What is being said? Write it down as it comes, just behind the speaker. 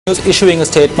Issuing a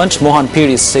statement, Mohan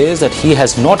Peiris says that he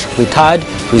has not retired,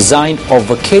 resigned or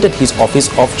vacated his office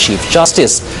of Chief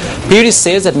Justice. Peiris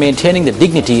says that maintaining the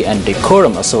dignity and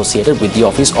decorum associated with the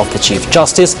office of the Chief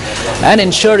Justice and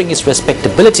ensuring its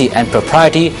respectability and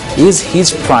propriety is his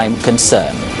prime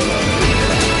concern.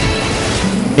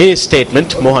 In his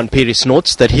statement, Mohan Peiris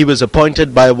notes that he was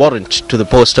appointed by a warrant to the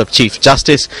post of Chief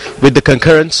Justice with the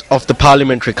concurrence of the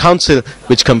Parliamentary Council,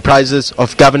 which comprises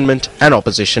of government and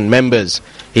opposition members.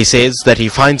 He says that he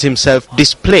finds himself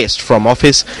displaced from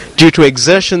office due to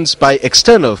exertions by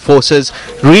external forces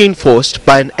reinforced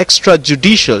by an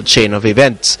extrajudicial chain of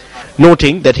events.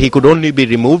 Noting that he could only be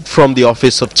removed from the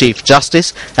office of Chief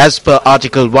Justice as per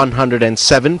Article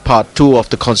 107 Part 2 of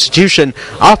the Constitution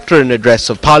after an address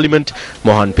of Parliament,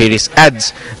 Mohan Peiris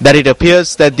adds that it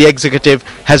appears that the executive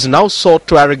has now sought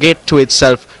to arrogate to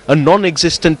itself a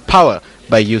non-existent power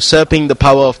by usurping the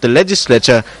power of the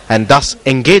legislature and thus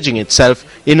engaging itself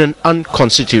in an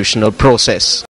unconstitutional process.